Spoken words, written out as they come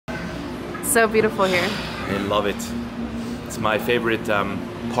It's so beautiful here. I love it. It's my favorite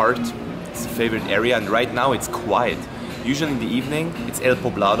part. It's a favorite area, and right now it's quiet. Usually in the evening, it's El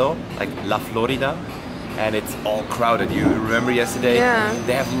Poblado, like La Florida, and it's all crowded. You remember yesterday? Yeah.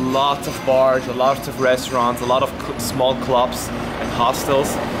 They have lots of bars, lots of restaurants, a lot of small clubs and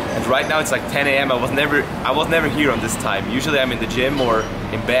hostels. And right now it's like 10 a.m. I was never here on this time. Usually I'm in the gym or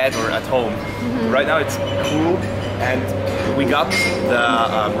in bed or at home. Right now it's cool, and we got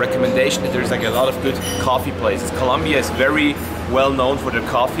the recommendation that there's like a lot of good coffee places. Colombia is very well known for their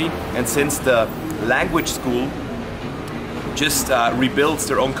coffee, and since the language school just rebuilds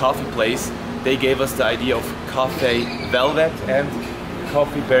their own coffee place, they gave us the idea of Cafe Velvet and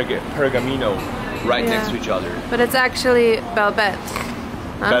Coffee Pergamino right next to each other. But it's actually Velvet.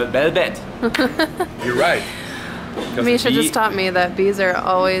 Huh? Velvet. You're right. Misha just taught me that bees are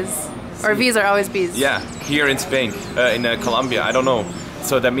always, or V's are always bees. Yeah, here in Spain, in Colombia, I don't know.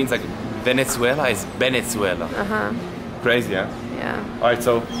 So that means like Venezuela is Venezuela. Crazy, huh? Yeah. All right,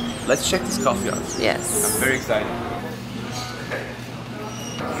 so let's check this coffee out. Yes. I'm very excited.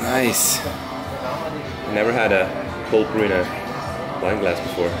 Nice. Never had a cold brew in a wine glass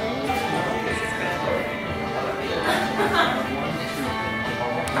before.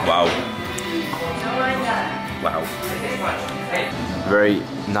 Wow. Wow. Very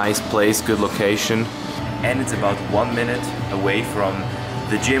nice place, good location. And it's about 1 minute away from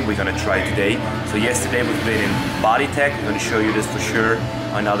the gym we're gonna try today. So yesterday we've been in Body Tech. We're gonna show you this for sure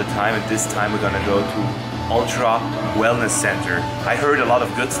another time. And this time we're gonna go to Ultra Wellness Center. I heard a lot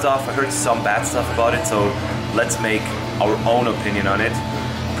of good stuff. I heard some bad stuff about it. So let's make our own opinion on it.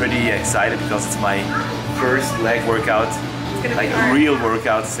 Pretty excited because it's my first leg workout. Like a real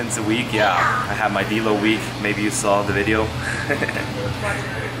workout since a week. Yeah, I had my deload week. Maybe you saw the video.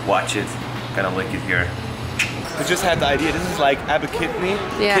 Watch it. Gonna link it here. I just had the idea. This is like Abba Kidney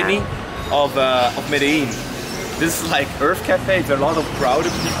of Medellin. This is like Earth Cafe. There's a lot of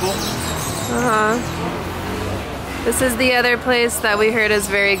crowded people. This is the other place that we heard is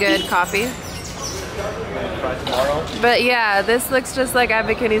very good coffee. Try tomorrow. But yeah, this looks just like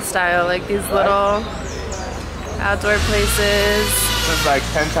Abba Kidney style, like these little outdoor places. It's like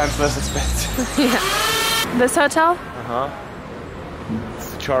 10 times less expensive. Yeah. This hotel?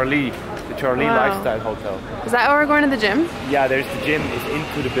 It's the Charlie Lifestyle Hotel. Is that where we're going to the gym? Yeah, there's the gym. It's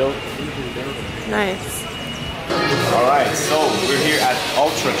into the building. Nice. All right, so we're here at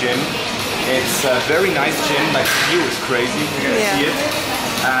Ultra Gym. It's a very nice gym. Like the view is crazy. You're gonna see it.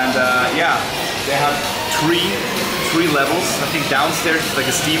 And yeah, they have three levels. I think downstairs is like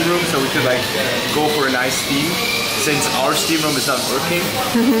a steam room, so we could like go for a nice steam since our steam room is not working.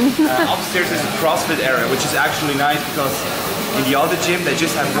 Upstairs is a CrossFit area, which is actually nice because in the other gym they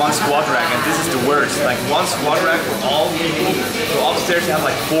just have one squat rack, and this is the worst. Like one squat rack for all people. So upstairs they have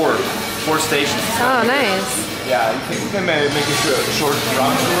like four stations. Oh, nice. Yeah, you can make a short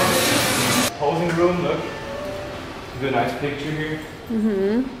run tour. Posing room, look. Do a nice picture here.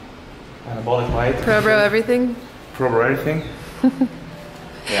 Anabolic light. Pro-bro everything? Pro-bro everything.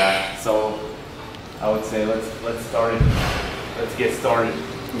 Yeah, so I would say let's start it. Let's get started.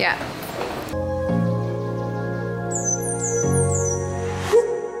 Yeah.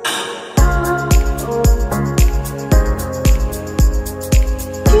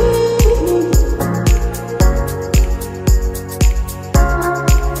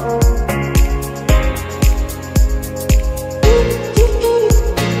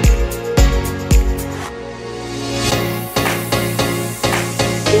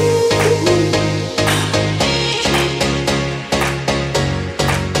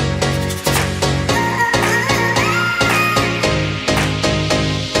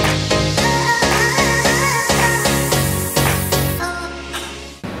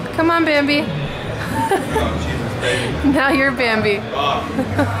 Come on, Bambi. Now you're Bambi.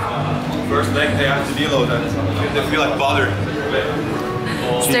 First leg day after deload, they feel like bothered.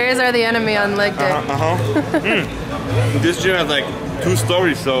 Stairs are the enemy on leg day. This gym has like 2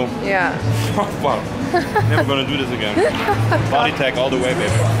 stories, so Yeah. wow. Never gonna do this again. Body Tech all the way,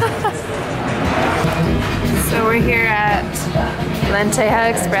 baby. So we're here at Lenteja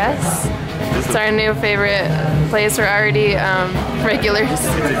Express. It's our new favorite place. We're already regulars.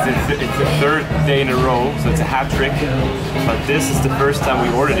 It's the 3rd day in a row, so it's a hat trick. But this is the first time we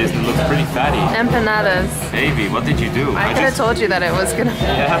ordered this, and it looks pretty fatty. Empanadas. Baby, what did you do? I could have told you that it was gonna.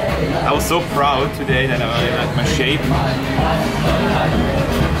 Yeah, I was so proud today that I like my shape.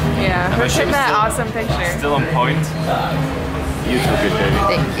 Yeah, who took that awesome picture? Still on point. You took it, baby.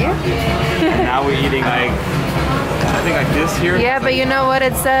 Thank you. And now we're eating like, I think like this here. Yeah, but you know what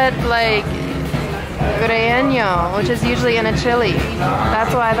it said? Like, Graeño, which is usually in a chili.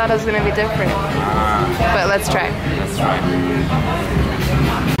 That's why I thought it was gonna be different. But let's try. Let's try.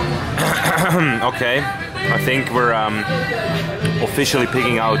 Okay, I think we're officially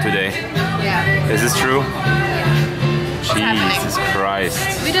picking out today. Yeah. Is this true? Yeah. Jesus Christ.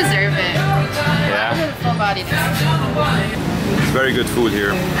 We deserve it. Yeah. Full body. It's very good food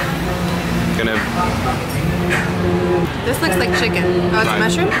here. Gonna. This looks like chicken. Oh, it's a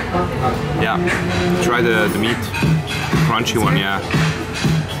mushroom? Yeah. Try the meat. Crunchy one, yeah.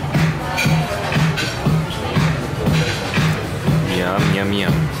 Yum, yum,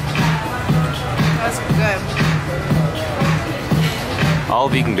 yum. That's good. All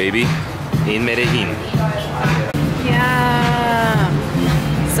vegan, baby. In Medellin. Yeah.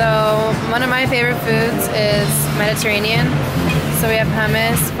 So one of my favorite foods is Mediterranean. So we have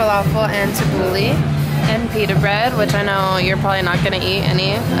hummus, falafel, and tabbouleh, and pita bread, which I know you're probably not gonna eat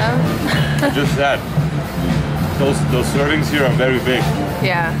any of. Just that. Those servings here are very big.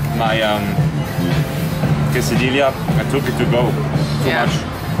 Yeah. My quesadilla, I took it to go. Too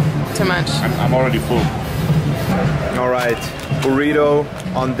much. Too much. I'm already full. All right, burrito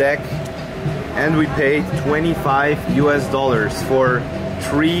on deck, and we paid $25 US for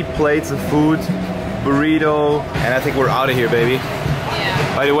 3 plates of food, burrito, and I think we're out of here, baby.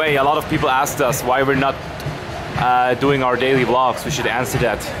 Yeah. By the way, a lot of people asked us why we're not doing our daily vlogs. We should answer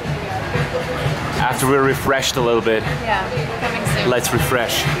that after we're refreshed a little bit. Yeah, coming soon. Let's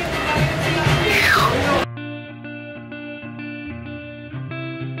refresh.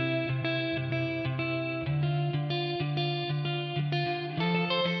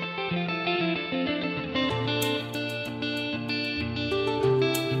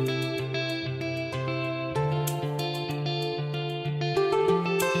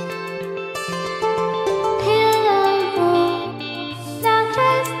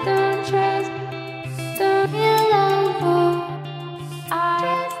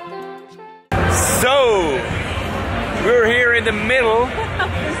 We're here in the middle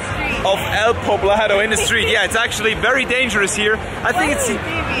of El Poblado in the street. Yeah, it's actually very dangerous here. I think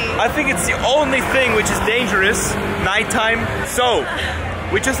it's the only thing which is dangerous nighttime. So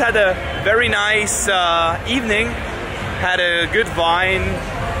we just had a very nice evening, had a good wine,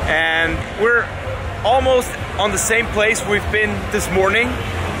 and we're almost on the same place we've been this morning.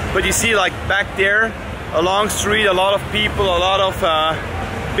 But you see, like back there, a long street, a lot of people, a lot of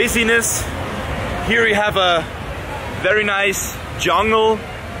busyness. Here we have a very nice jungle,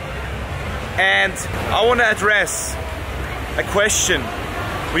 and I want to address a question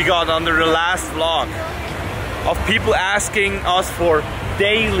we got under the last vlog of people asking us for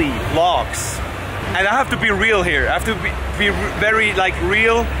daily vlogs. And I have to be real here. I have to be very like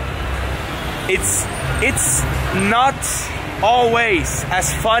real. It's not always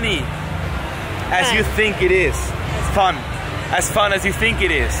as funny as you think it is. As fun as you think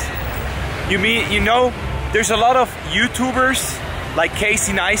it is. You know, there's a lot of YouTubers like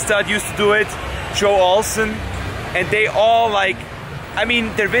Casey Neistat used to do it, Joe Olsen, and they all like, I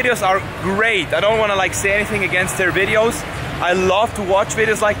mean, their videos are great. I don't want to like say anything against their videos. I love to watch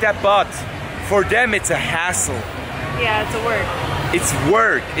videos like that, but for them it's a hassle. Yeah, it's a work. It's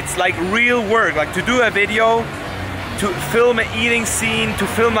work. It's like real work. Like to do a video, to film an eating scene, to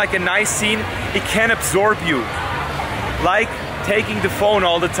film like a nice scene, it can absorb you. Like taking the phone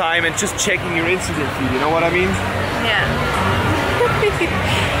all the time and just checking your Instagram feed, you know what I mean? Yeah.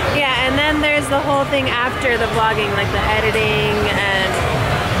 Yeah, and then there's the whole thing after the vlogging, like the editing and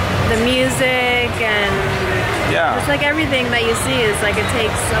the music, and yeah, it's like everything that you see is like it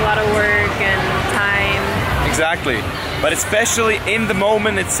takes a lot of work and time. Exactly. But especially in the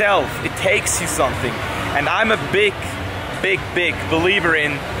moment itself, it takes you something. And I'm a big believer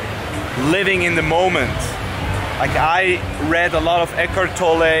in living in the moment. Like I read a lot of Eckhart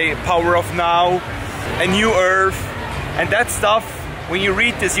Tolle, Power of Now, A New Earth, and that stuff, when you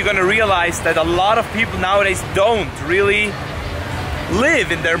read this, you're gonna realize that a lot of people nowadays don't really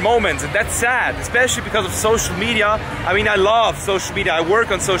live in their moments, and that's sad, especially because of social media. I mean, I love social media, I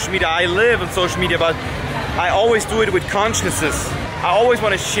work on social media, I live on social media, but I always do it with consciousness. I always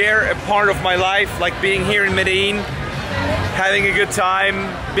want to share a part of my life, like being here in Medellin, having a good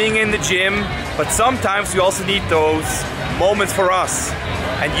time, being in the gym, but sometimes we also need those moments for us,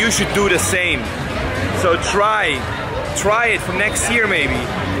 and you should do the same. So try it for next year maybe,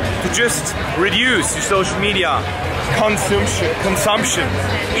 to just reduce your social media consumption,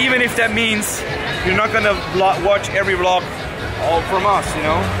 even if that means you're not gonna watch every vlog all from us, you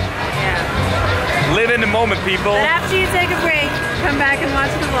know? Yeah. Live in the moment, people. But after you take a break, come back and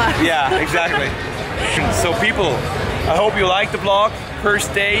watch the vlog. Yeah, exactly. So people, I hope you liked the vlog.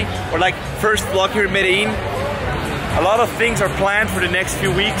 first day, or like first vlog here in Medellin. A lot of things are planned for the next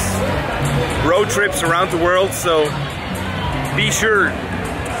few weeks. Road trips around the world, so be sure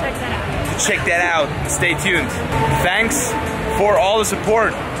to check that out. Stay tuned. Thanks for all the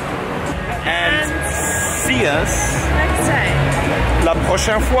support. And see us next time. La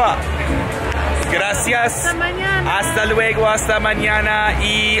prochaine fois. Gracias. Hasta mañana. Hasta luego, hasta mañana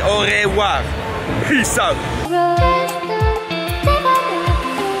y au revoir. Peace out.